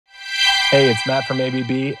Hey, it's Matt from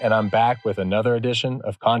ABB, and I'm back with another edition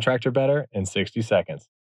of Contractor Better in 60 Seconds.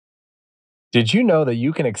 Did you know that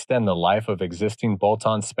you can extend the life of existing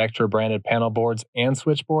bolt-on Spectra branded panel boards and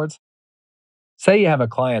switchboards? Say you have a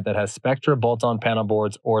client that has Spectra bolt-on panel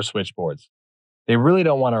boards or switchboards. They really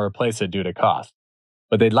don't want to replace it due to cost,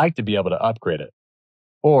 but they'd like to be able to upgrade it.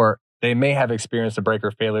 Or they may have experienced a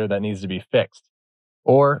breaker failure that needs to be fixed.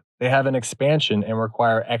 Or they have an expansion and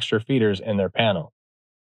require extra feeders in their panel.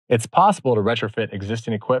 It's possible to retrofit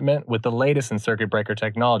existing equipment with the latest in circuit breaker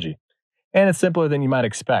technology, and it's simpler than you might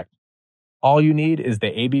expect. All you need is the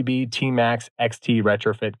ABB Tmax XT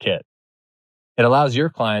Retrofit Kit. It allows your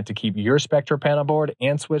client to keep your Spectra panel board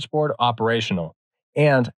and switchboard operational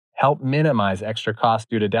and help minimize extra costs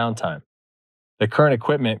due to downtime. The current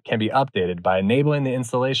equipment can be updated by enabling the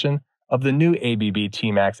installation of the new ABB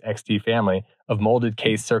Tmax XT family of molded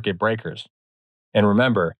case circuit breakers. And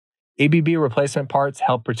remember, ABB replacement parts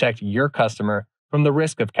help protect your customer from the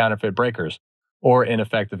risk of counterfeit breakers or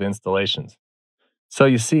ineffective installations. So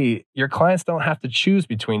you see, your clients don't have to choose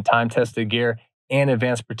between time-tested gear and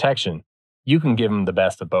advanced protection. You can give them the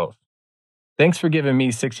best of both. Thanks for giving me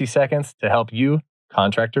 60 seconds to help you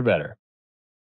contractor better.